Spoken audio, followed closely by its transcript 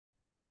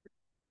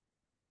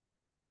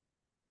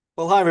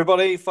Well, hi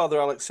everybody, Father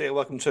Alex here.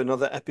 Welcome to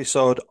another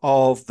episode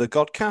of the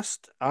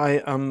Godcast.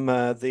 I am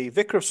the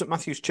Vicar of St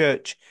Matthew's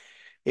Church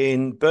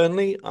in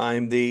Burnley.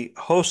 I'm the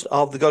host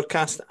of the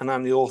Godcast, and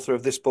I'm the author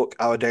of this book,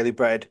 Our Daily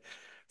Bread,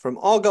 From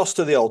Argos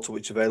to the Altar,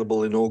 which is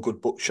available in all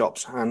good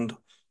bookshops and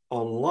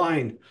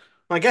online.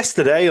 My guest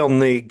today on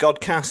the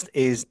Godcast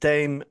is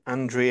Dame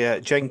Andrea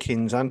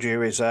Jenkyns.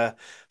 Andrea is a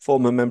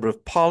former Member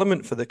of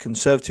Parliament for the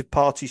Conservative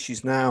Party.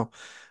 She's now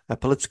a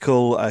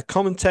political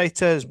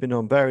commentator, has been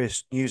on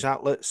various news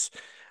outlets,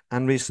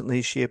 and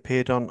recently she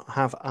appeared on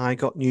Have I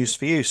Got News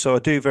for You? So I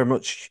do very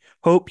much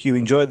hope you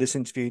enjoy this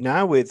interview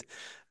now with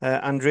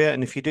Andrea,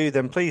 and if you do,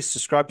 then please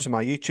subscribe to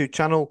my YouTube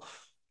channel.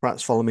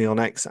 Perhaps follow me on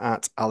X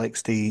at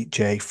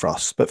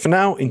AlexDJFrost. But for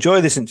now,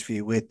 enjoy this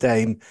interview with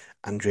Dame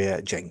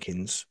Andrea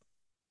Jenkyns.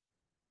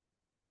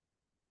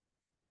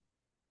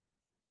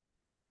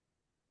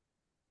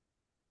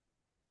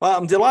 Well,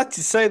 I'm delighted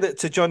to say that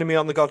joining me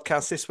on the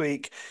Godcast this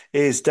week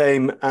is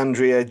Dame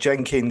Andrea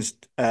Jenkyns.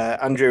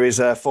 Andrea is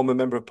a former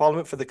Member of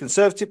Parliament for the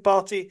Conservative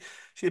Party.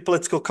 She's a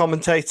political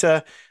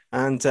commentator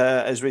and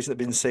has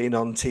recently been seen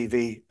on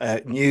TV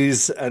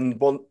news and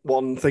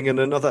one thing and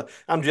another.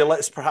 Andrea,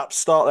 let's perhaps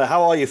start there.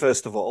 How are you,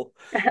 first of all?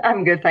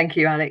 I'm good, thank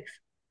you, Alex.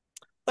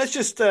 Let's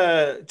just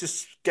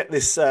get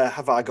this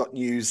Have I Got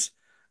News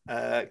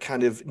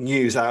kind of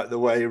news out of the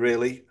way,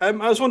 really. I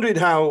was wondering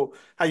how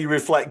you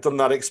reflect on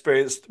that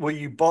experience. Are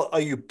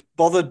you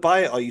bothered by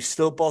it? Are you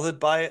still bothered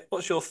by it?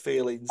 What's your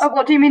feelings? Oh,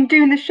 what do you mean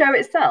doing the show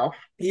itself?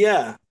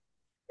 Yeah,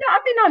 Yeah, I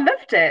mean, I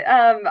loved it.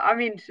 I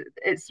mean,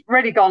 it's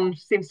really gone,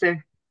 seems to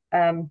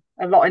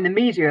a lot in the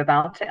media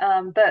about it.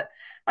 But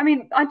I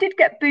mean, I did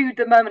get booed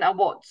the moment I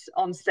walked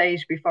on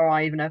stage before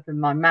I even opened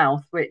my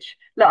mouth, which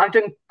look, I've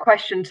done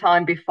question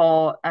time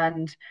before,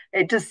 and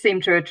it does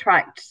seem to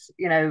attract,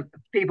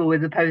 people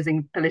with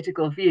opposing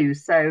political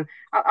views. So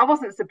I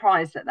wasn't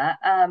surprised at that.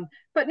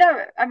 But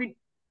no, I mean,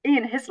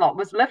 Ian Hislop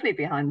was lovely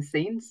behind the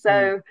scenes.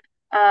 mm.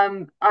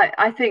 So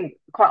I think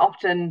quite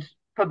often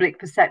public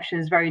perception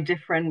is very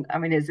different. I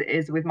mean,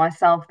 is with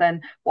myself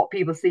than what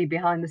people see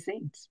behind the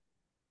scenes.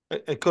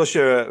 Of course,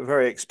 you're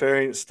very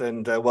experienced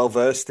and well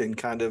versed in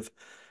kind of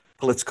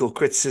political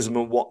criticism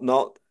and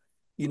whatnot.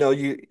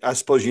 I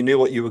suppose you knew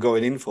what you were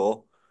going in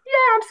for.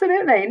 Yeah,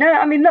 absolutely. No,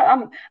 I mean,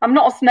 look, I'm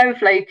not a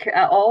snowflake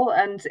at all,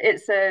 and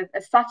it's a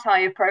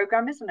satire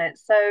program, isn't it?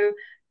 So,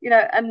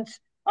 and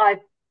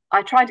I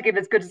I tried to give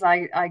as good as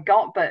I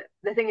got, but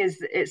the thing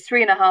is, it's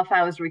 3.5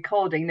 hours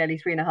recording, nearly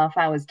 3.5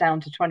 hours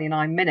down to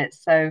 29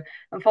 minutes. So,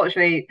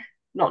 unfortunately,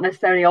 not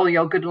necessarily all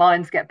your good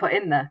lines get put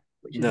in there,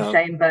 which is a No,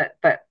 shame. But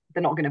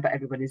they're not going to put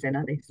everybody's in,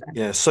 are they? So,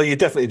 yeah. So you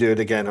definitely do it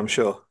again, I'm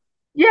sure.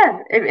 yeah,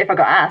 if I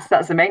got asked,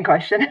 that's the main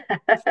question.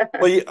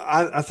 Well,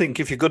 I think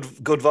if you're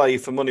good value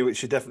for money,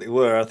 which you definitely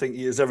were, I think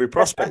there's every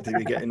prospect of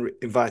you getting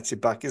invited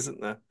back, isn't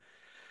there?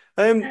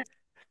 Um,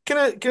 can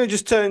I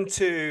just turn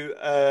to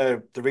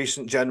the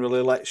recent general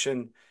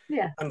election,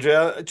 Yeah.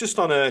 Andrea? Just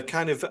on a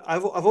kind of,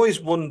 I've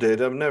always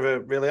wondered. I've never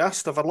really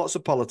asked. I've had lots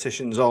of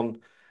politicians on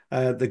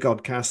the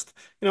Godcast.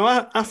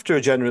 After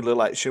a general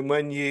election,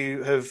 when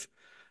you have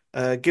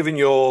given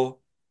your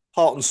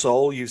heart and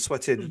soul, you've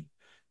sweated,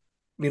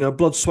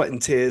 blood, sweat,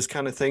 and tears,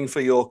 kind of thing for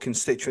your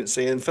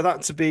constituency, and for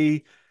that to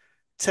be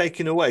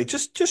taken away,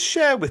 just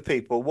share with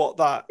people what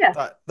that Yeah.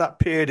 that that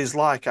period is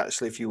like,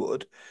 actually, if you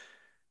would.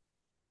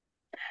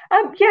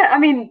 Yeah, I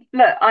mean,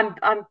 look,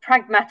 I'm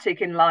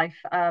pragmatic in life.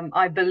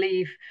 I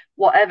believe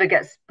whatever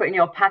gets put in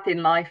your path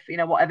in life,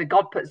 whatever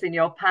God puts in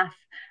your path,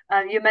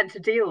 you're meant to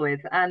deal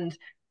with. And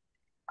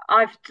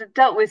I've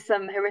dealt with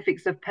some horrific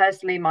stuff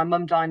personally. My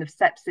mum dying of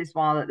sepsis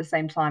while at the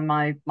same time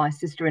my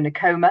sister in a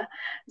coma.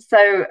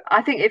 So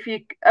I think if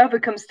you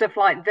overcome stuff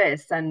like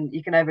this, and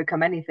you can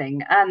overcome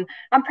anything. And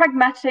I'm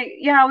pragmatic.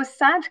 Yeah, I was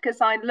sad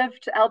because I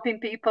loved helping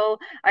people.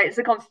 It's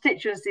a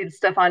constituency of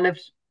stuff I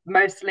loved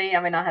mostly.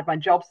 I mean, I had my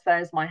jobs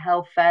fairs, my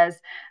health fairs,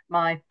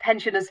 my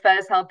pensioners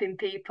fairs, helping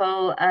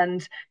people,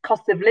 and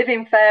cost of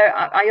living fair.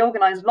 I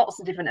organised lots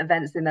of different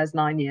events in those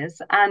 9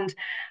 years.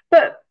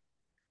 But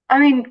I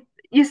mean,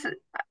 you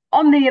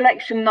on the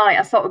election night,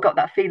 I sort of got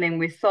that feeling.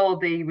 We saw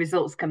the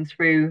results come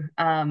through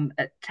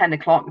at 10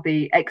 o'clock,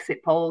 the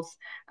exit polls,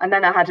 and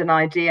then I had an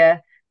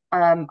idea.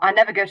 I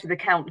never go to the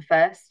count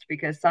first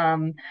because I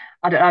don't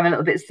know, I'm a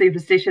little bit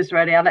superstitious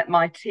really. I let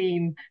my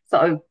team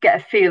sort of get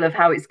a feel of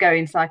how it's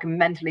going so I can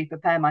mentally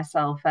prepare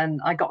myself. And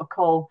I got a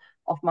call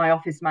off my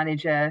office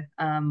manager,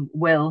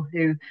 Will,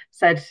 who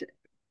said,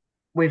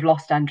 we've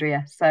lost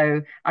Andrea.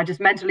 So I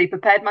just mentally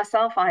prepared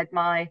myself. I had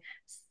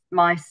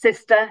my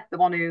sister, the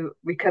one who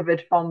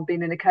recovered from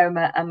being in a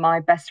coma, and my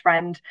best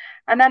friend.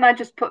 And then I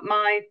just put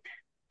my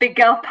big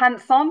girl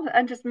pants on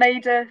and just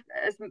made a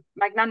as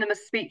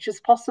magnanimous speech as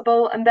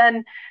possible. And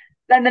then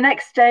the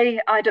next day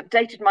I'd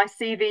updated my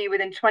CV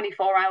within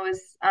 24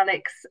 hours,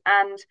 Alex,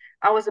 and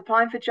I was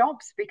applying for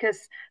jobs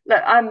because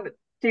look, I'm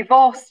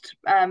divorced,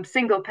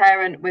 single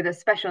parent with a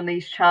special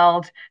needs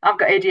child. I've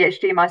got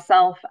ADHD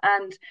myself,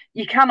 and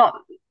you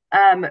cannot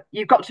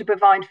you've got to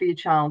provide for your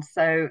child.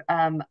 So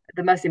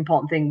the most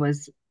important thing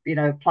was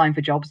applying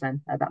for jobs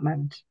then at that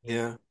moment.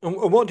 Yeah. And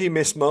what do you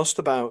miss most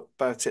about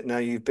it now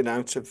you've been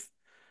out of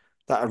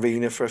that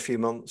arena for a few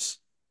months?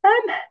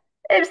 Um,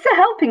 it's the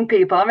helping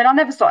people. I mean, I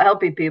never stopped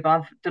helping people.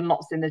 I've done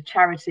lots in the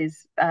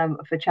charities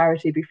for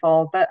charity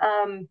before, but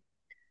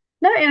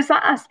no, it was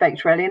that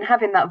aspect really, and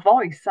having that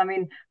voice. I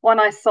mean, when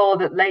I saw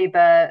that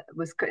Labour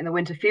was cutting the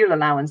winter fuel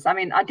allowance, I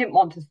mean, I didn't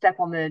want to step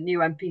on the new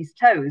MP's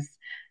toes,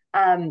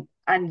 and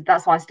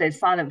that's why I stayed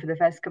silent for the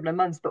first couple of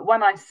months. But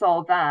when I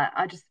saw that,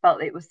 I just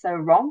felt it was so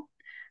wrong,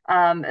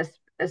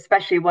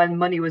 especially when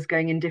money was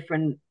going in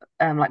different,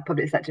 like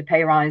public sector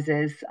pay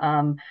rises,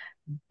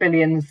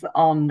 billions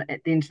on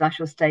the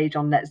international stage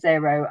on net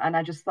zero. And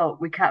I just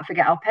thought we can't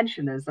forget our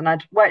pensioners. And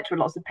I'd worked with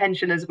lots of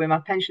pensioners with my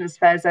pensioners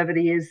fairs over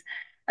the years.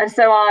 And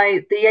so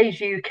the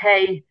Age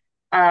UK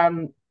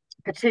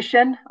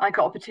petition, I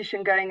got a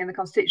petition going in the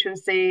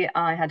constituency.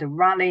 I had a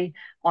rally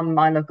on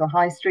my local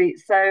high street.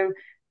 So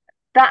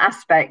that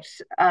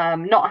aspect,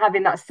 not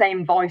having that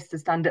same voice to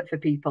stand up for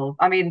people.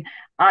 I mean,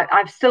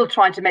 I've still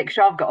tried to make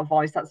sure I've got a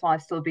voice. That's why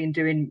I've still been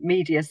doing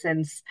media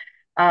since,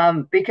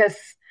 because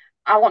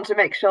I want to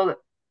make sure that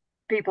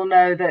people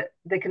know that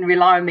they can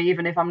rely on me,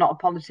 even if I'm not a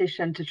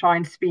politician, to try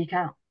and speak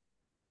out.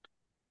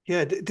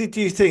 Yeah. Did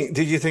you think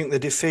the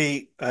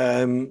defeat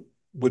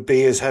would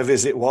be as heavy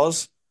as it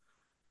was?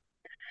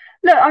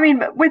 Look, I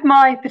mean, with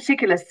my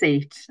particular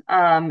seat,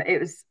 it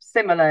was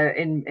similar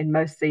in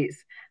most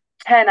seats.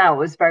 Turnout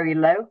was very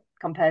low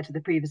compared to the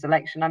previous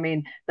election. I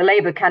mean, the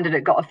Labour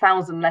candidate got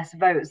 1,000 less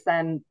votes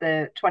than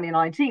the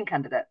 2019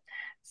 candidate,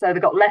 so they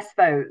got less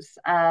votes,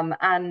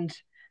 and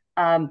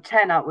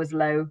turnout was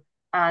low,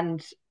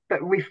 and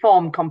but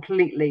Reform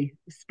completely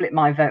split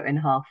my vote in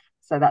half.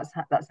 So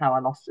that's how I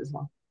lost as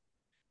well.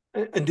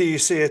 And do you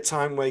see a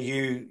time where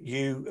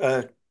you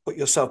put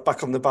yourself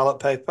back on the ballot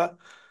paper?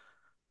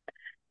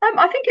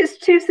 I think it's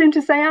too soon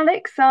to say,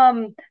 Alex. I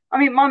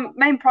mean, my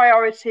main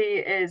priority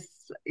is,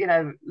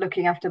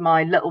 looking after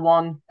my little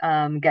one,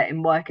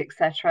 getting work,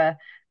 etc.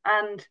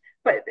 And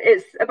but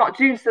it's about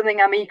doing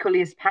something I'm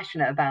equally as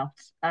passionate about.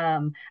 I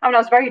mean, I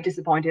was very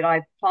disappointed.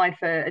 I applied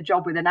for a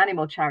job with an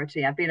animal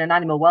charity. I've been an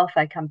animal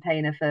welfare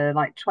campaigner for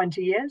like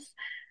 20 years,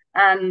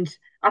 and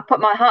I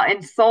put my heart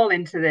and soul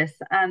into this.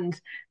 And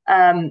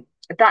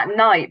that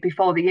night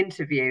before the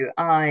interview,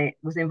 I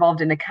was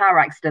involved in a car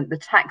accident. The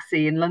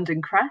taxi in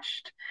London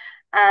crashed,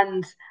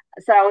 and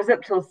so I was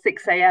up till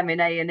 6 a.m. in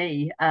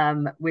A&E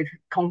with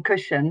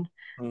concussion,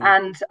 Mm.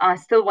 and I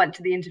still went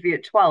to the interview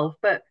at 12,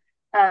 but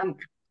um,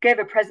 gave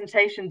a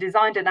presentation,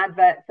 designed an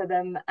advert for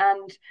them,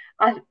 and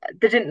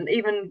they didn't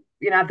even,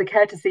 have the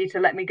courtesy to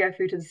let me go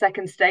through to the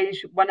second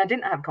stage when I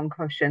didn't have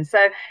concussion. So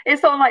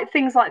it's sort of like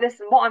things like this.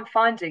 And what I'm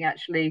finding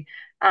actually,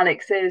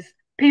 Alex, is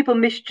people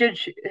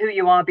misjudge who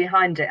you are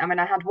behind it. I mean,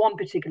 I had one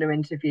particular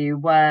interview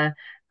where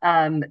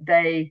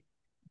the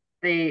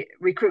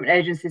recruitment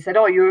agency said,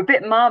 "Oh, you're a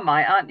bit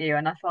Marmite, aren't you?"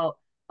 And I thought,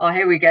 "Oh,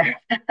 here we go."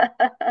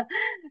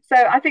 So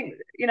I think,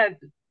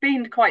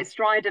 being quite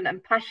strident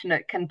and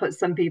passionate can put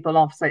some people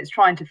off. So it's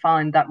trying to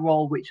find that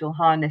role which will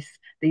harness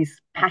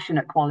these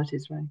passionate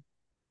qualities, really.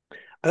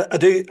 I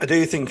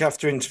do think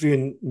after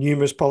interviewing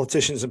numerous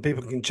politicians and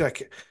people can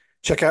check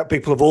out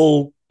people of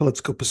all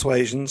political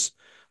persuasions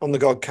on the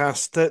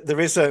Godcast, that there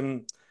is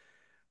a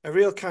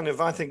real kind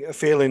of, I think, a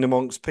feeling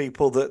amongst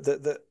people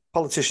that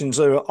politicians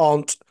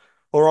aren't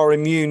or are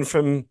immune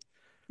from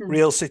Hmm.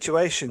 real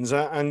situations.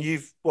 And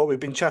we've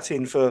been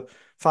chatting for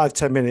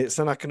 5-10 minutes,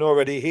 and I can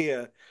already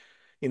hear,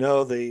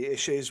 the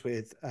issues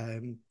with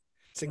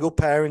single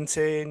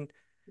parenting,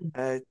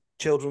 uh,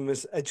 children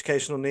with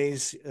educational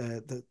needs,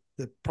 the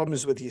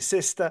problems with your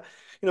sister.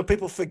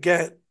 People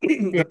forget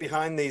Yeah. that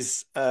behind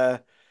these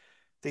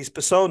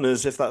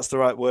personas, if that's the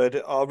right word,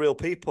 are real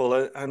people.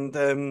 And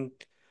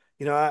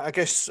I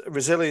guess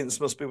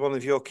resilience must be one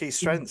of your key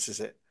strengths, is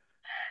it?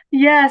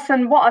 Yes,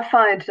 and what I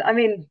find, I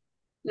mean,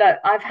 look,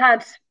 I've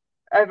had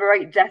over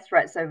 8 death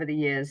threats over the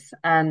years,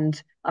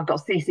 and I've got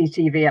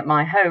CCTV at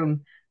my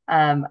home.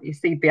 You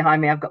see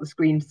behind me, I've got the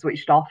screen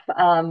switched off,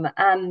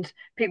 and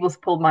people's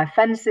pulled my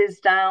fences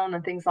down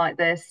and things like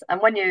this. And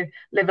when you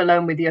live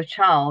alone with your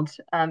child,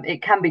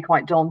 it can be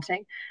quite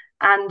daunting.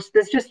 And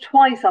there's just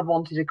twice I've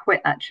wanted to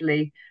quit,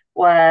 actually,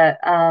 where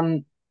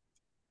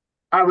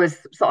I was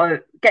sort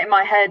of getting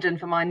my hair done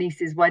for my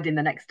niece's wedding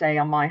the next day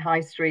on my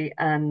high street,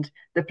 and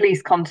the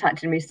police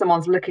contacted me.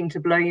 Someone's looking to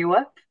blow you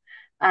up.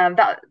 And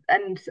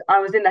I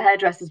was in the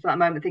hairdressers for that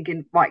moment,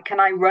 thinking, right, can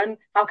I run?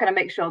 How can I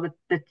make sure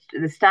that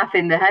the staff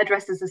in the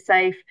hairdressers are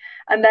safe?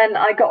 And then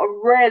I got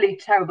a really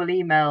terrible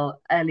email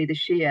early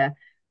this year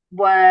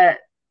where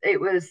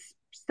it was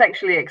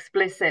sexually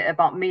explicit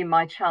about me and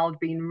my child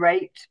being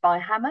raped by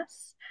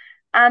Hamas.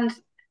 And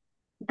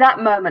that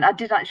moment, I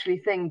did actually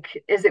think,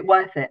 is it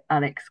worth it,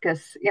 Alex?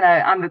 Because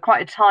I'm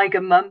quite a tiger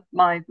mum.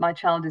 My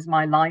child is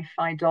my life.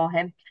 I adore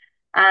him,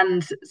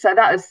 and so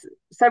that is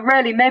so.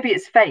 Really, maybe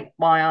it's fate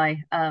why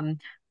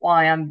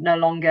I'm no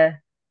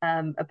longer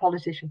a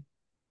politician.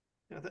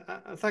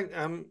 I think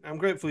I'm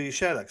grateful you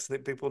share that because I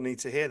think people need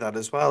to hear that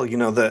as well.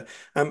 That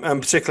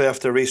and particularly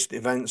after recent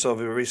events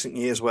over recent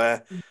years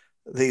where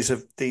these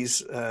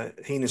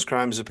heinous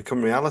crimes have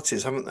become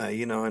realities, haven't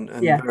they?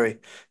 And Yeah. very,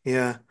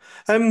 yeah.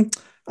 Um,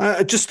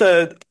 just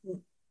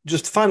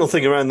final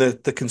thing around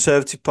the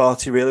Conservative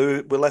Party,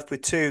 really. We're left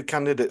with two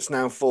candidates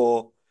now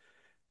for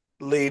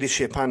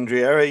leadership.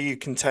 Andrea, are you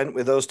content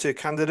with those two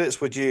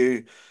candidates? Would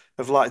you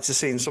have liked to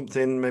seen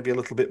something maybe a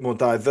little bit more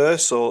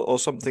diverse or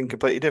something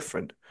completely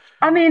different?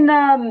 I mean,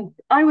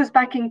 I was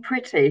backing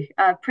Pretty.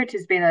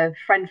 Pretty's been a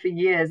friend for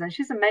years, and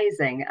she's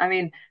amazing. I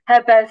mean,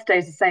 her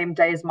birthday's the same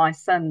day as my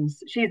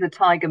son's. She's a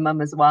tiger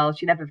mum as well.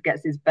 She never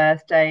forgets his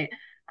birthday,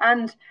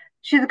 and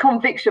she's a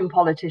conviction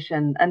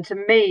politician. And to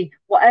me,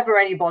 whatever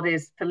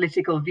anybody's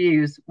political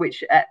views,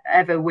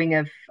 whichever wing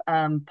of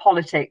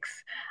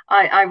politics,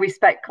 I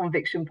respect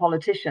conviction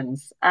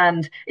politicians.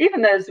 And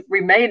even those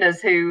Remainers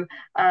who,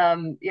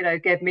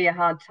 gave me a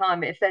hard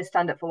time. If they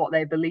stand up for what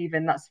they believe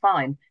in, that's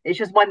fine. It's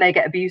just when they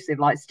get abusive,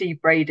 like Steve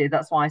Bray did.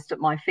 That's why I stuck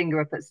my finger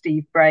up at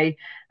Steve Bray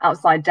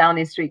outside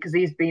Downing Street, because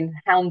he's been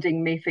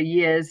hounding me for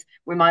years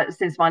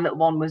since my little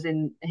one was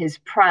in his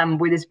pram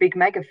with his big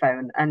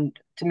megaphone. And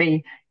to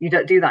me, you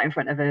don't do that in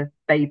front of a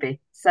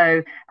baby.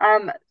 So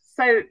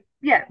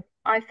yeah,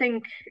 I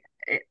think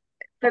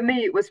for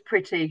me it was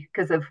Pretty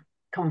because of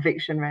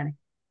conviction, really.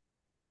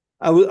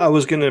 I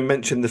was going to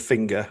mention the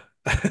finger,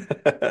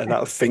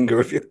 that finger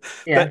of you,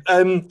 Yeah.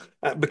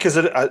 but because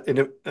in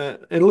a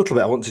little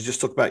bit, I want to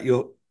just talk about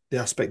the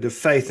aspect of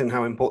faith and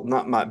how important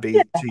that might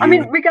be to I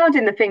mean, you.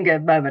 regarding the finger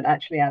moment,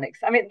 actually, Alex,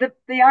 I mean,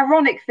 the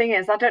ironic thing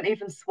is I don't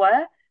even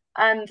swear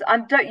and I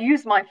don't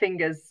use my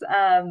fingers.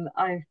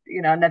 I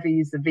never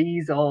use the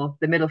V's or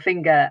the middle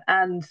finger.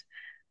 And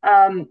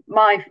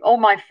my all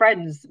my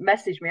friends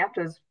message me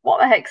afterwards, what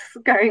the heck's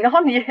going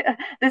on here?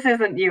 This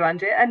isn't you,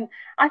 Andrea. And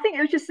I think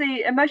it was just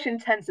the emotion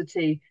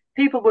intensity.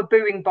 People were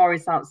booing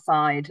Boris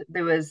outside.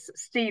 There was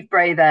Steve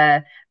Bray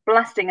there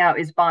blasting out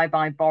his Bye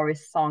Bye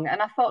Boris song.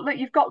 And I thought, look,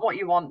 you've got what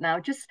you want now.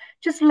 Just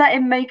let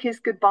him make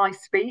his goodbye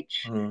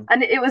speech. Mm.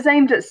 And it was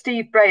aimed at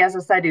Steve Bray, as I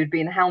said, who'd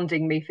been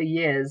hounding me for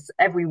years,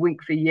 every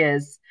week for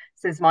years,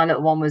 since my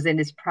little one was in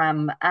his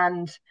pram.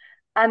 And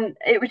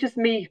it was just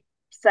me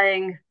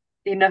saying,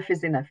 enough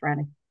is enough,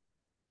 Ranny.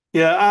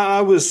 Yeah,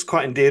 I was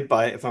quite endeared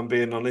by it, if I'm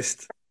being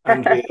honest,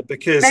 Andrea,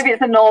 because Maybe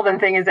it's a northern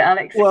thing, is it,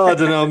 Alex? well, I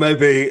don't know,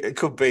 maybe it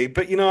could be,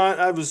 but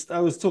I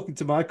was talking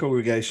to my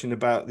congregation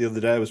about the other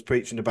day. I was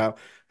preaching about,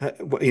 have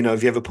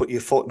you ever put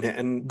your foot in it?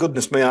 And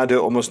goodness me, I do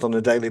it almost on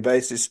a daily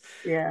basis.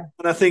 Yeah.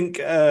 And I think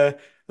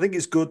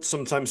it's good to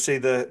sometimes see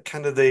the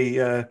kind of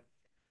the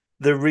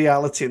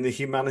reality and the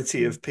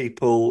humanity Mm. of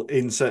people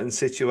in certain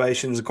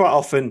situations. And quite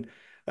often,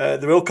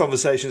 the real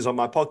conversations on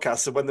my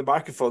podcast are when the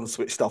microphone's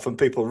switched off and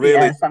people really,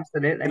 Yes,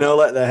 absolutely.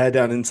 let their hair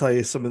down and tell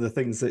you some of the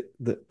things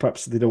that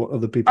perhaps they don't want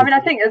other I people mean, I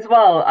to. think as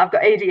well, I've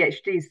got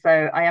ADHD, so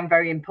I am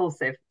very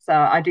impulsive. So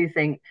I do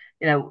think,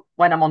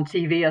 when I'm on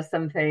TV or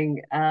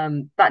something,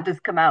 that does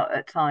come out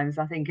at times.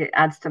 I think it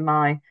adds to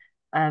my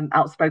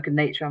outspoken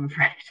nature, I'm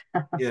afraid.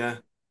 Yeah.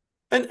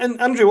 And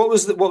Andrew, what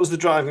was the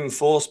driving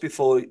force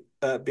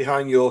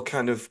behind your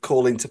kind of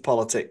call into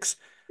politics?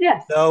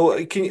 Yes. No,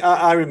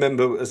 I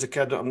remember as a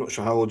kid, I'm not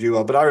sure how old you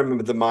are, but I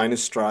remember the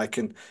miners' strike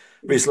and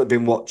Mm, recently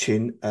been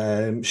watching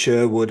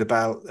Sherwood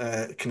about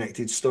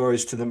connected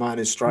stories to the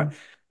miners' strike. mm,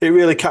 It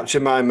really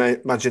captured my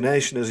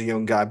imagination as a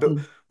young guy. But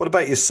mm. what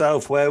about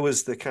yourself? Where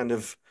was the kind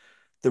of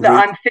the Look,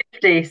 root? I'm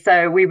 50,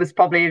 so we was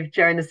probably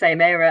during the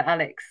same era,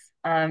 Alex.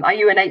 Are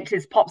you an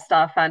 80s pop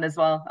star fan as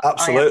well? I am.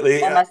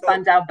 Absolutely. All my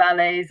Spandau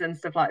ballets and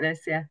stuff like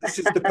this, yeah. This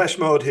is Depeche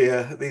Mode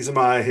here. These are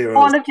my Oh, I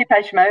heroes. love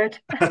Depeche Mode.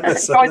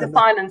 So, Joy the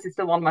Silence is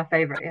still one of my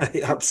favorite,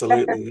 yeah.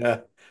 absolutely,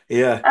 yeah,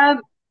 yeah.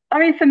 I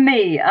mean, for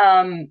me,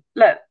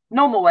 look,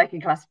 normal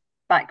working class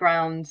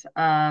background.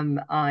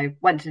 I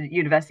went to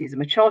university as a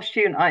mature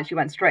student. I actually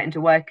went straight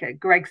into work at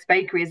Greg's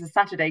Bakery as a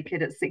Saturday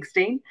kid at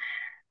 16.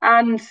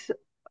 And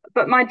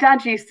but my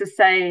dad used to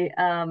say,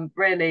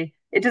 really,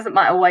 it doesn't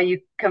matter where you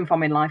come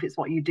from in life, it's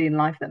what you do in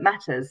life that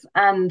matters.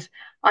 And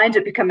I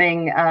ended up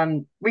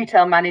becoming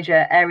retail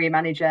manager, area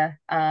manager,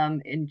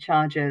 in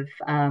charge of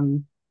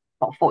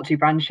about 40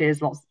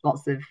 branches,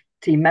 lots of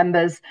team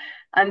members.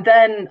 And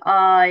then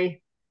my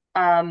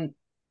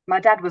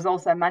dad was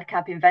also a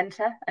madcap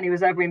inventor, and he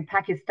was over in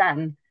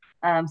Pakistan,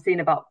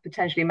 seeing about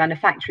potentially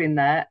manufacturing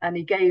there. And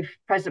he gave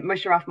President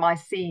Musharraf my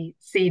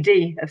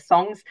CD of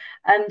songs.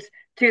 And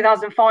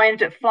 2004, I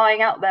ended up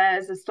flying out there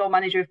as a store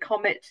manager of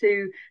Comet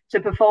to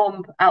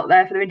perform out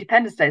there for the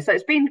Independence Day. So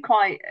it's been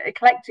quite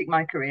eclectic,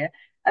 my career.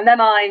 And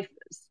then I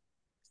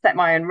set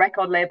my own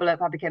record label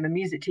up. I became a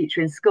music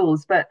teacher in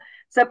schools. But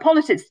so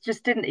politics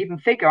just didn't even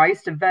figure. I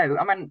used to vote.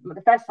 I mean,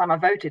 the first time I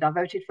voted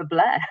for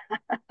Blair.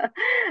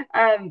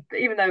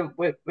 Even though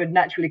we're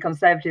naturally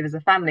conservative as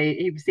a family,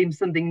 he seems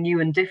something new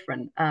and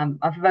different.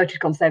 I've voted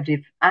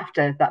conservative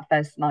after that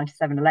first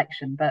 97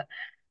 election.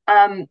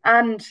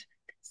 And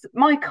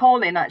my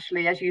calling,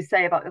 actually, as you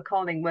say about the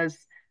calling, was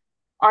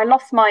I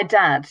lost my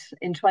dad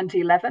in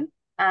 2011.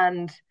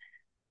 And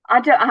I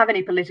don't have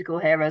any political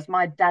heroes.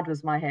 My dad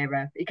was my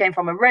hero. He came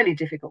from a really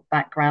difficult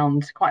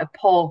background, quite a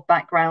poor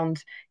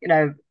background.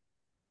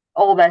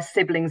 All their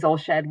siblings all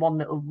shared one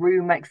little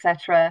room,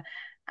 etc.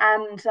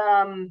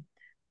 And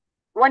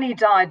when he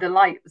died, the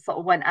light sort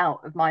of went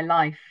out of my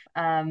life.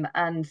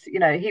 And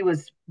he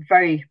was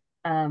very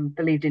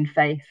believed in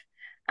faith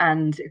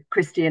and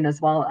Christian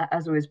as well,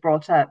 as I was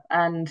brought up.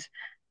 And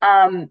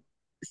um,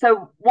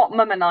 so what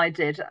Mum and I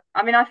did,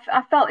 I mean,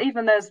 I felt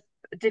even those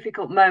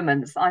difficult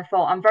moments, I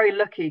thought I'm very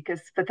lucky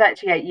because for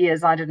 38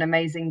 years I had an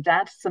amazing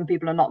dad. Some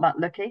people are not that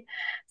lucky.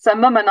 So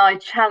Mum and I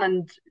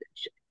channeled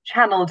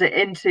it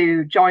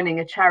into joining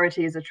a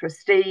charity as a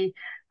trustee.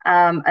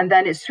 And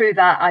then it's through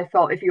that I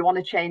thought, if you want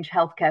to change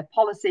healthcare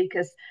policy,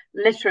 because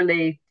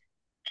literally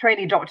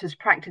trainee doctors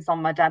practiced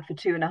on my dad for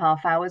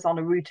 2.5 hours on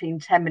a routine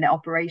 10-minute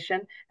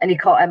operation, and he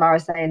caught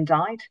MRSA and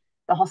died.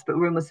 The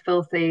hospital room was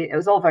filthy. It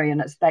was all very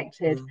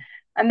unexpected. Mm.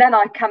 And then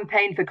I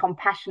campaigned for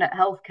compassionate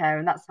healthcare,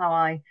 and that's how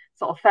I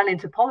sort of fell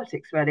into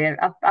politics, really.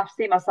 I've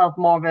seen myself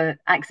more of an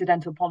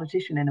accidental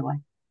politician in a way.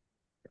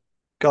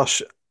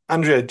 Gosh,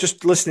 Andrea,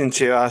 just listening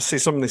to you, I see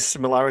some of the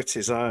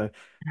similarities. I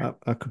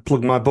could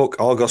plug my book,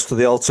 August to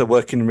the Altar,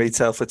 working in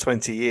retail for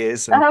 20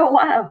 years, Oh,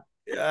 wow.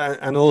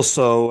 and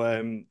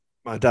also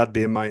my dad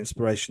being my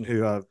inspiration,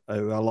 who I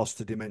lost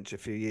to dementia a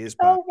few years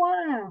back. Oh,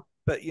 wow.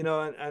 But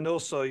and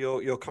also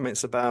your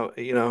comments about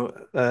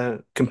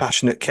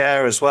compassionate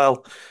care as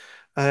well.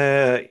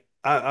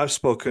 I've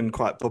spoken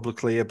quite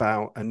publicly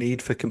about a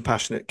need for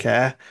compassionate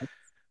care.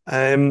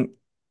 Um,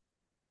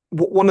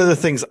 one of the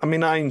things, I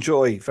mean,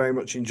 very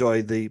much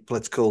enjoy the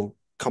political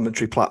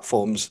commentary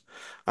platforms.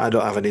 I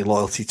don't have any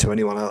loyalty to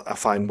anyone. I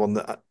find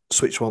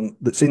switch one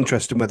that's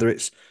interesting, whether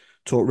it's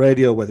talk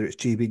radio, whether it's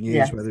GB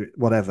News, Yeah, whether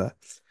whatever.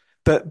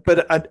 But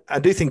I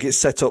do think it's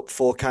set up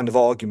for kind of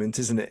argument,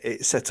 isn't it?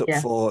 It's set up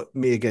yeah, for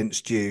me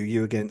against you,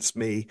 you against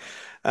me,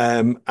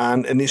 and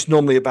it's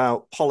normally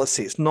about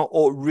policy. It's not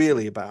all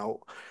really about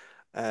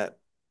uh,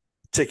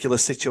 particular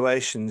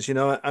situations,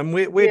 And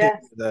we're dealing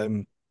yes,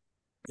 with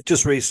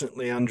just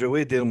recently, Andrew,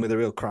 we're dealing with a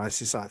real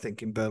crisis, I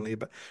think, in Burnley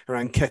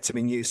around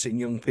ketamine use in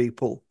young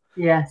people.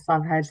 yes.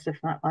 I've heard stuff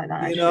like that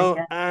actually.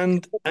 Yeah,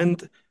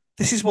 And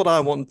this is what I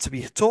want to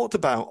be talked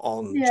about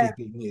on yeah,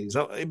 GB News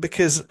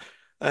because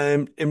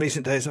in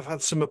recent days I've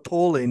had some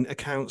appalling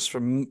accounts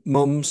from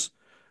mums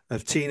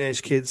of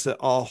teenage kids that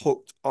are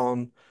hooked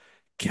on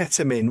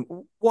ketamine.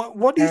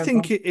 What do you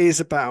think terrible. it is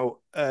about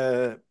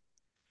the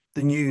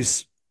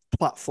news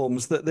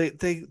platforms that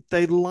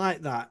they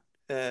like that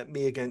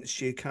me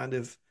against you kind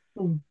of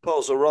Mm.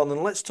 proposal on?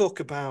 And let's talk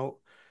about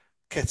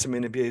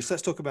ketamine abuse.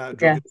 Let's talk about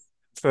drug Yeah. abuse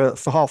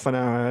for half an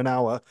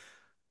hour.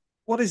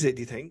 What is it,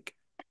 do you think?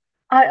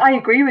 I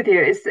agree with you.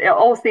 It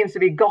all seems to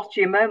be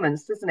gotcha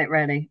moments, doesn't it,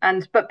 really?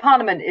 And but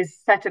Parliament is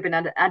set up in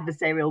an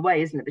adversarial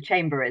way, isn't it? The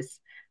chamber is.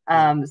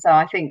 Yeah. So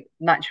I think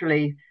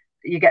naturally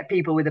you get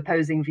people with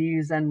opposing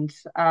views, and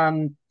I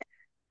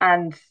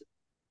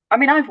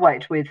mean I've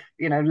worked with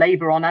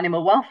Labour on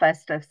animal welfare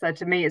stuff, so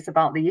to me it's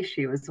about the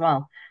issue as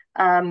well.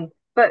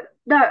 But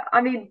no, I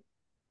mean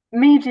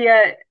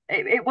media.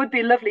 It would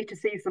be lovely to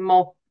see some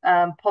more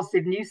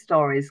positive news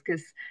stories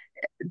because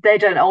they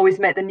don't always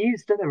make the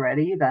news, do they,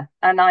 really, either?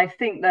 And I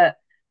think that,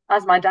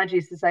 as my dad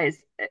used to say,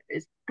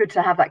 it's good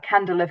to have that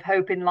candle of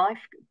hope in life.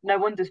 No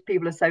wonder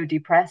people are so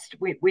depressed.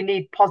 We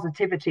need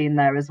positivity in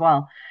there as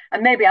well.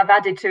 And maybe I've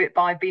added to it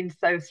by being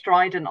so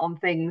strident on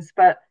things,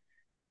 but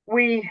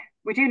we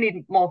do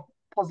need more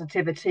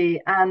positivity.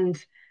 And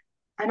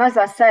as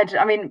I said,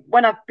 I mean,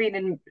 when I've been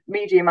in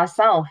media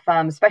myself,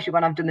 especially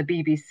when I've done the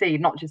BBC,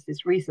 not just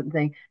this recent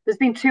thing, there's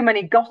been too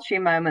many gotcha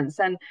moments,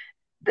 and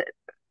the,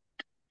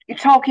 you're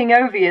talking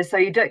over you, so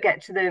you don't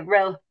get to the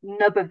real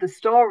nub of the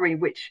story,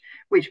 which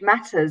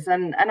matters.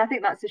 And I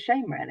think that's a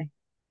shame, really.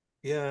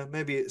 Yeah,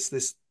 maybe it's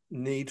this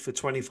need for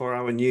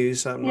 24-hour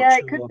news. I'm not Yeah,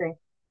 it could sure. be.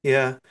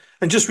 Yeah.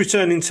 And just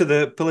returning to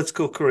the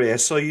political career.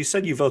 So you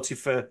said you voted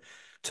for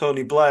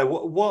Tony Blair.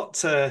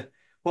 What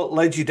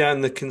led you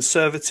down the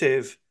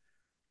Conservative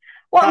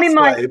Well, I mean,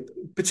 pathway,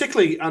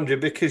 particularly Andrew,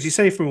 because you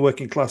say you're from a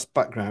working class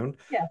background.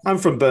 yes, I'm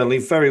from Burnley,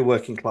 very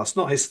working class,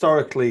 not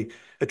historically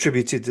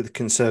attributed to the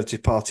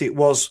Conservative Party. It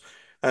was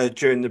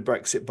during the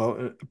Brexit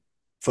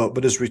vote,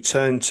 but has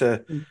returned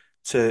to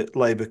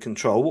Labour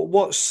control.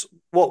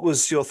 What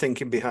was your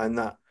thinking behind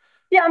that?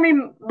 yeah. I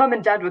mean, mum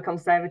and dad were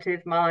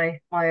conservative. My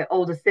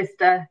older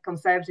sister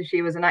conservative.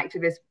 She was an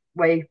activist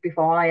way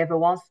before I ever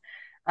was.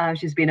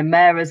 She's been a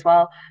mayor as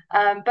well.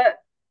 But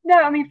no,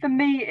 I mean, for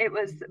me, it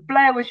was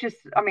Blair was just.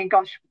 I mean,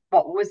 gosh,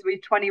 what was we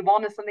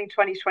 21 or something?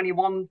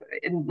 2021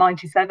 in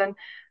 '97,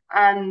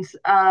 and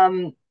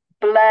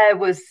Blair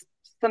was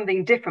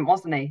something different,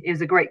 wasn't he? He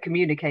was a great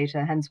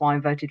communicator, hence why I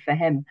voted for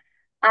him.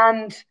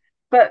 And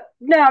but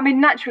no, I mean,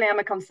 naturally, I'm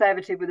a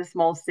conservative with a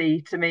small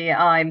c. To me,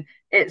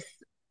 it's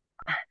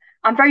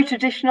I'm very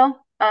traditional.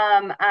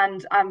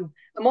 And I'm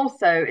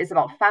also it's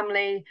about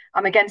family.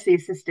 I'm against the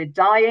assisted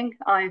dying.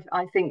 I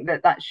think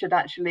that should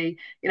actually,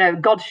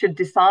 God should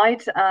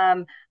decide.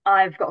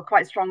 I've got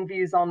quite strong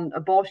views on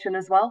abortion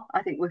as well.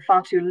 I think we're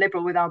far too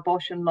liberal with our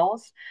abortion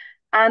laws,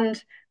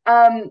 and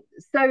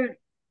so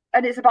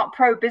and it's about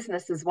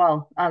pro-business as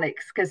well,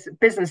 Alex, because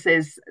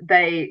businesses,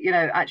 they,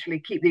 actually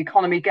keep the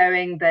economy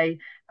going. They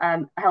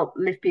help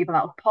lift people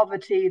out of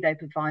poverty. They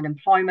provide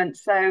employment.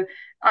 So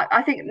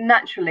I think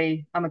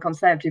naturally I'm a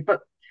conservative.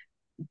 But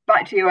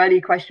back to your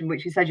earlier question,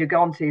 which you said you're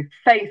going to,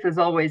 faith has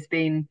always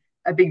been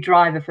a big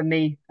driver for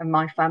me and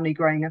my family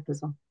growing up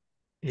as well.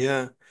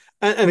 Yeah.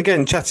 And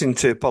again, chatting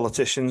to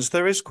politicians,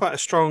 there is quite a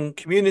strong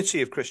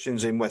community of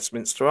Christians in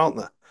Westminster, aren't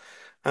there?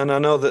 And I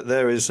know that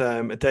there is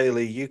a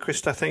daily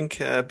Eucharist, I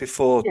think,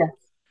 before. Yeah.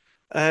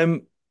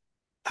 Um,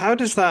 how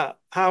has that,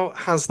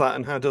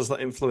 and how does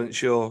that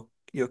influence your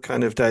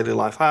kind of daily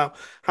life? How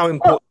Well,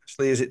 important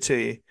actually is it to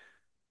you?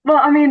 well,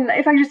 I mean,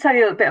 if I just tell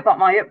you a bit about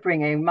my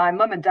upbringing, my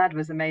mum and dad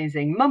was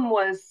amazing. Mum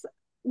was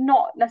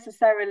not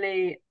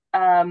necessarily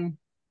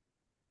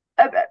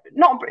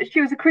not she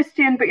was a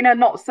Christian, but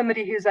not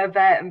somebody who's over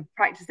there and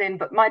practicing.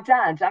 But my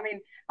dad, I mean,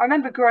 I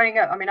remember growing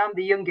up. I mean, I'm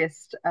the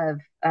youngest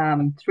of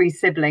three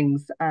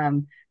siblings.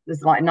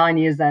 There's like 9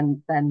 years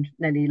and then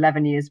nearly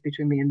 11 years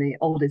between me and the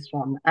oldest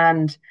one.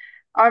 And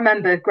I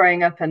remember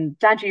growing up, and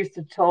Dad used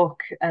to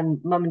talk, and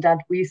Mum and Dad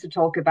we used to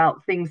talk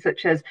about things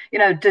such as,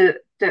 do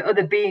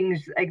other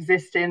beings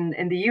exist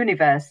in the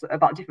universe,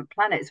 about different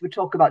planets. We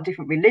talk about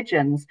different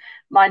religions.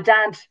 My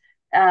dad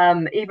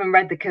even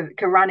read the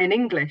Quran in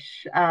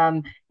English.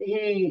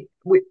 He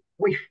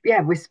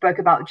we spoke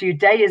about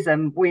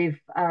Judaism. We've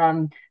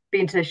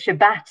been to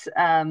Shabbat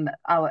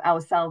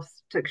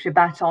ourselves. Took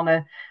Shabbat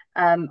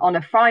on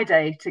a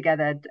Friday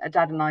together.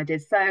 Dad and I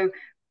did. So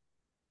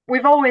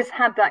we've always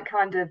had that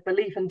kind of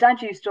belief. And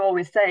Dad used to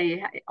always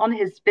say on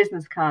his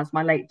business cards,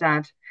 my late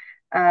dad,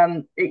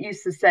 it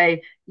used to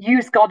say,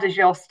 "Use God as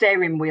your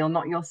steering wheel,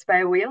 not your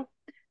spare wheel."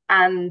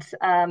 And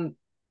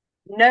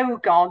no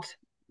God,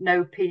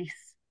 no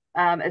peace,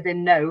 as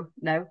in no,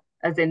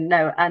 as in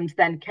no, and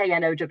then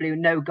KNOW,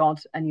 no God,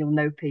 and you'll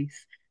know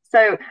peace.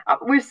 So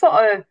we've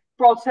sort of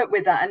brought up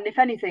with that. And if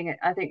anything,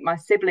 I think my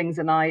siblings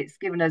and I, it's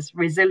given us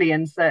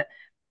resilience that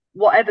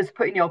whatever's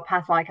put in your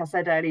path, like I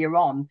said earlier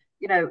on,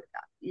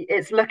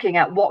 it's looking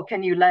at what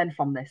can you learn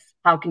from this?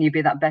 How can you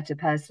be that better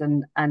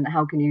person, and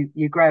how can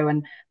you grow?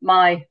 And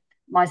my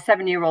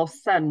 7-year-old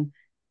son,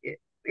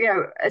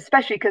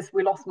 especially because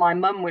we lost my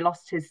mum, we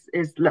lost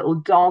his little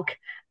dog,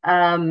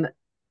 when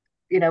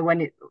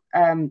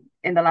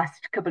in the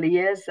last couple of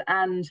years,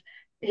 and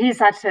he's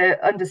had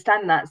to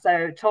understand that.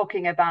 So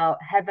talking about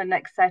heaven,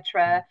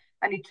 etc.,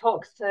 and he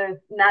talks to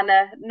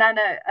Nana,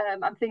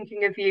 I'm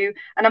thinking of you,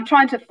 and I'm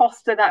trying to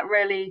foster that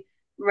really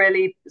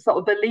sort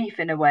of belief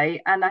in a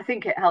way, and I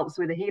think it helps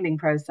with the healing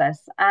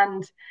process.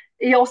 And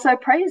he also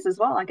prays as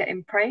well. I get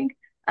him praying,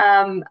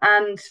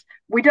 and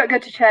we don't go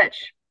to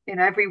church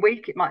every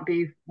week. It might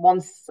be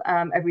once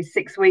every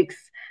 6 weeks,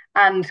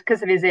 and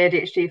because of his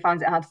ADHD, he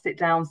finds it hard to sit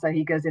down, so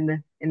he goes in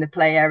the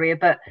play area.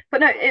 But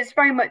no, it's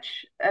very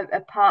much a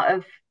part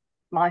of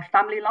my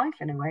family life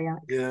in a way,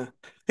 Alex. Yeah,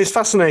 it's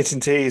fascinating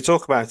to hear you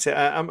talk about it.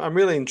 I'm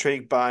really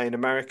intrigued by in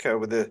America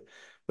with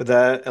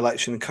their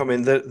election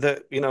coming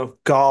that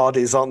God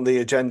is on the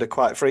agenda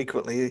quite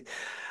frequently.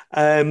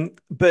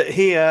 But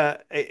here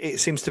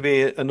it seems to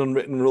be an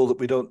unwritten rule that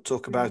we don't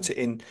talk about Mm.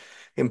 it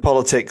in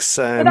politics.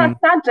 But that's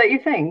sad, don't you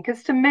think?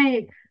 Because to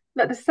me,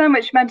 look, there's so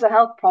much mental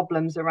health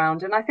problems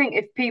around, and I think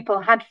if people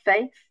had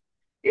faith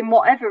in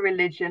whatever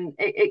religion,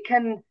 it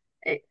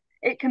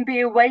can be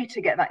a way to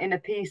get that inner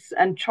peace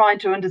and try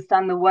to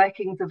understand the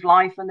workings of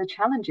life and the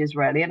challenges,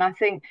 really. And I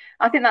think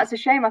that's a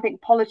shame. I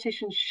think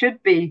politicians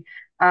should be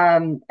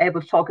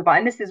able to talk about,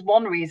 and this is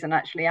one reason,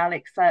 actually,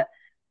 Alex, that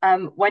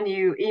when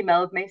you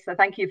emailed me, so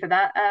thank you for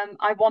that.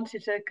 I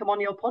wanted to come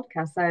on your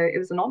podcast, so it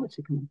was an honor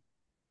to come on.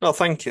 Well,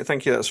 thank you.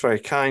 That's very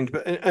kind.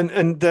 But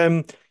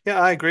yeah,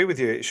 I agree with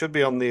you. It should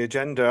be on the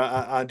agenda.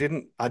 I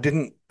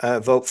didn't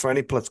vote for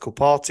any political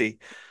party,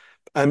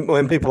 and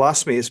when people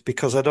ask me, it's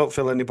because I don't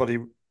feel anybody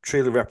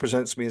truly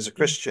represents me as a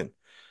Christian.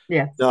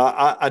 Yeah, No,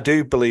 I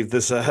do believe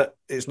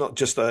it's not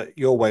just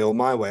your way or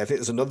my way. I think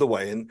there's another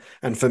way,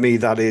 and for me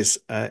that is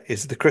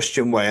the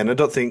Christian way. And I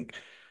don't think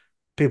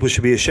people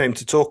should be ashamed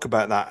to talk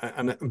about that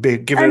and be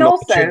given and an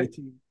also,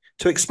 opportunity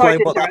to sorry explain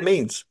to what that interrupt.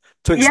 means.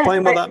 To Yeah,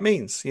 explain what that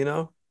means, you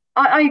know?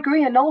 I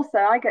agree, and also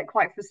I get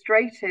quite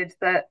frustrated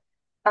that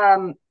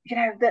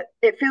that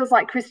it feels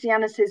like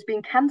Christianity is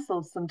being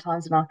cancelled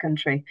sometimes in our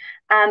country,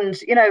 and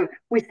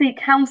we see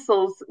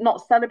councils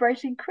not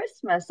celebrating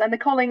Christmas and they're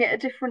calling it a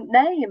different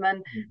name,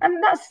 and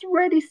that's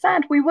really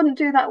sad. We wouldn't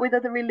do that with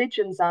other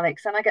religions,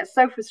 Alex, and I get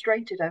so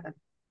frustrated over it.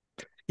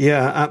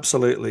 Yeah,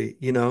 absolutely.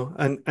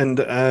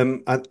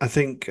 I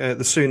think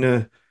the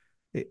sooner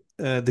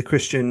the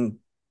Christian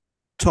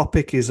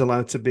topic is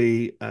allowed to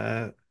be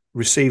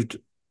received,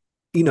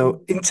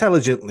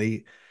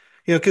 intelligently,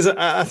 because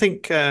I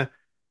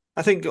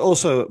think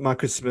also my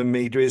criticism of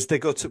media is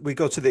we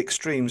go to the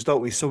extremes,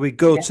 don't we? So we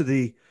go Yeah, to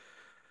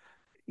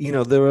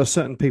there are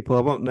certain people,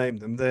 I won't name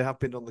them, they have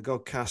been on the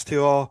Godcast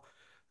who are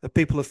the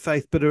people of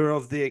faith, but are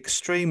of the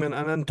extreme, and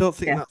I don't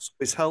think yeah, that's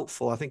always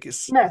helpful. I think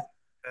no,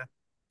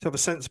 to have a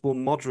sensible,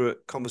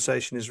 moderate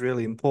conversation is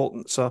really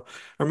important. So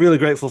I'm really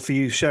grateful for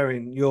you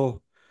sharing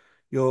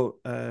your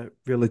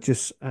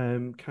religious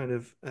kind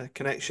of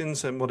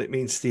connections and what it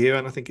means to you.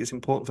 And I think it's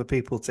important for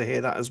people to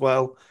hear that as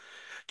well.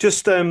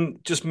 Just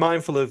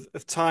mindful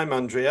of time,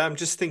 Andrea. I'm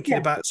just thinking Yeah.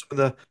 about some of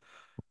the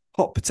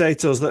hot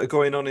potatoes that are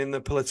going on in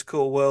the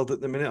political world at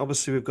the minute.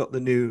 Obviously, we've got the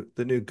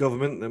new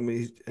government,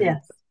 and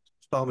Yes.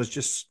 Starmer's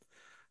just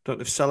don't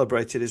know if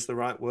celebrated is the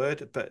right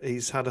word, but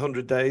he's had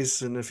 100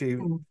 days and a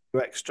few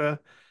Mm. extra.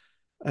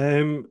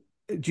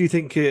 Do you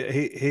think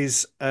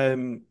his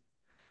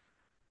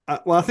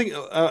well, I think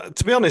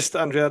to be honest,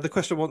 Andrea, the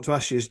question I want to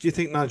ask you is: do you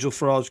think Nigel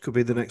Farage could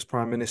be the next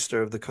Prime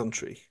Minister of the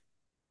country?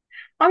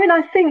 I mean,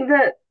 I think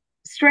that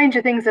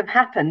stranger things have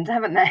happened,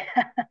 haven't they?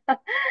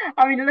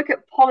 I mean, look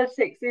at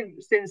politics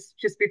since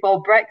just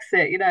before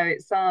Brexit.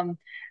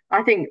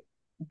 I think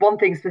one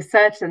thing's for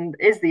certain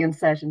is the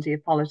uncertainty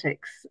of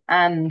politics,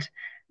 and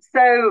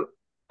so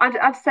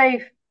I'd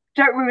say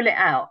don't rule it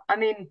out. I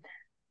mean,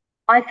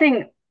 I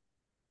think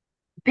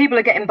people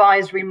are getting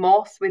buyer's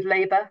remorse with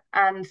Labour,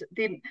 and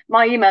the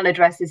my email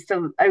address is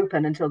still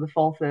open until the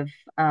 4th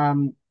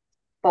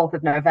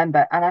of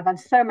November. And I've had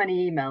so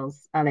many emails,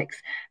 Alex,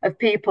 of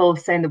people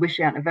saying they wish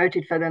they hadn't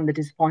voted for them. They're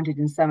disappointed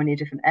in so many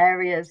different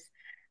areas.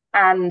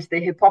 And the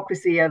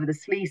hypocrisy over the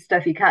sleeve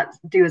stuff, you can't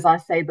do as I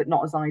say, but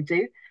not as I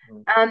do.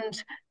 Mm.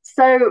 And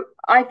so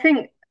I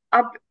think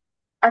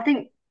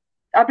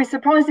I'd be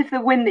surprised if they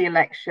win the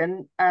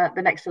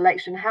next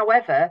election.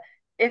 However,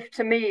 if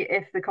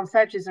the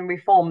Conservatives and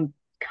Reform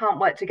can't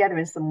work together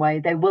in some way,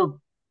 they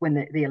will win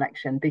the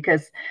election,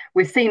 because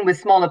we've seen with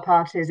smaller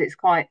parties it's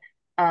quite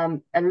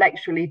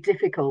electorally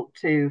difficult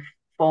to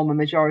form a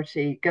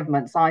majority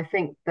government. So I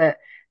think that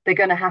they're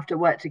going to have to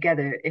work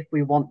together if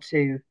we want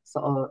to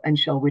sort of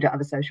ensure we don't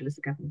have a socialist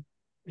government.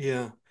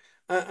 Yeah,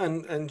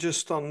 and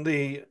just on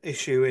the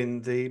issue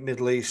in the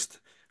Middle East,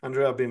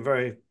 Andrea, I've been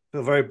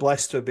feel very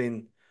blessed to have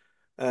been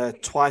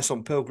twice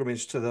on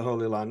pilgrimage to the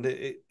Holy Land.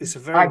 It's a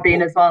very I've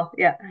been important as well.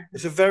 Yeah.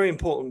 it's a very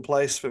important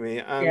place for me,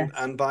 and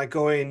Yes. by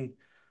going,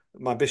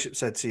 my bishop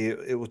said to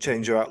you, it will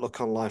change your outlook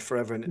on life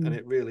forever, and Mm.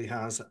 it really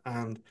has.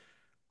 And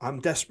I'm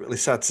desperately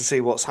sad to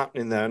see what's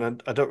happening there,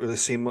 and I don't really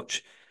see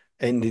much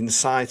end in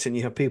sight. And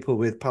you have people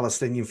with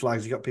Palestinian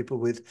flags, you got people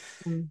with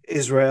Mm.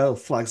 Israel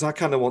flags. I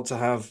kind of want to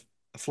have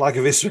a flag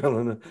of Israel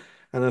and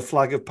a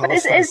flag of But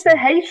Palestine. it's the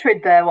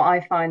hatred there, what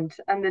I find,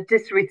 and the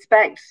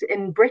disrespect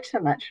in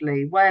Britain,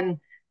 actually, when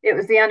it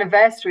was the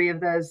anniversary of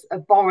those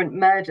abhorrent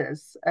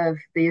murders of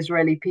the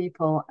Israeli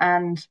people.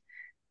 And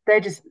they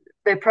just,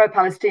 the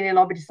pro-Palestinian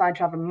lobby decided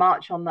to have a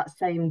march on that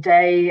same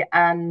day.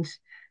 And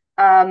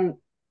um,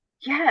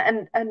 yeah,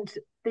 and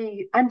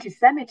the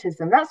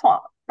anti-Semitism, that's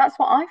what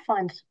I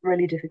find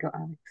really difficult,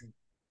 Alex.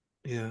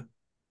 Yeah.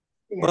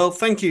 Yeah. Well,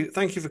 thank you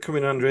for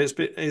coming, Andrea.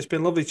 It's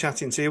been lovely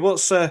chatting to you.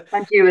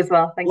 And you as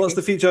well. Thank What's you.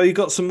 the future? You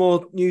got some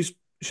more news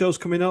shows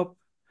coming up?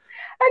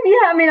 And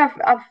yeah, I mean,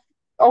 I've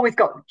always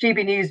got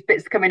GB News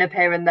bits coming up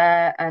here and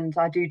there, and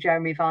I do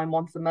Jeremy Vine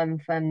once a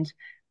month, and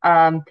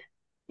um,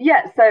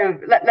 yeah. So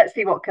let's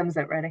see what comes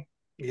up, really.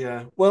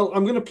 Yeah. Well,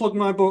 I'm going to plug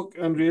my book,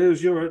 Andrea,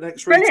 as your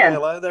next Brilliant.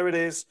 retailer. There it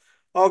is.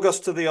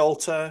 August to the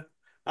Altar,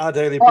 Our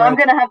Daily Well, I'm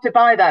Bread. going to have to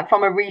buy that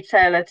from a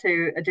retailer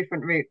to a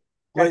different route.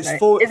 Well, it's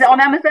Definitely. Is it on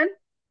Amazon?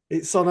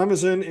 it's on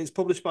Amazon. It's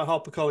published by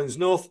HarperCollins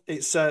North.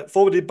 It's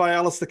forwarded by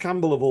Alistair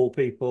Campbell, of all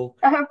people.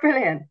 Oh,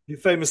 brilliant. He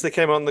famously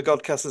came on the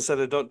Godcast and said,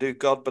 I don't do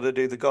God, but I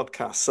do the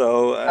Godcast.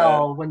 So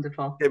Oh,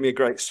 wonderful. gave me a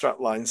great strap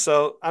line.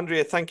 So,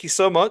 Andrea, thank you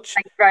so much.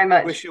 Thank you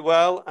very Wish much. you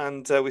well,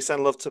 and we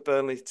send love to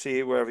Burnley to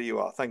you wherever you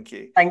are. Thank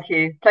you. Thank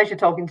you. Pleasure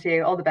talking to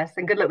you. All the best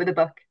and good luck with the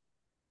book.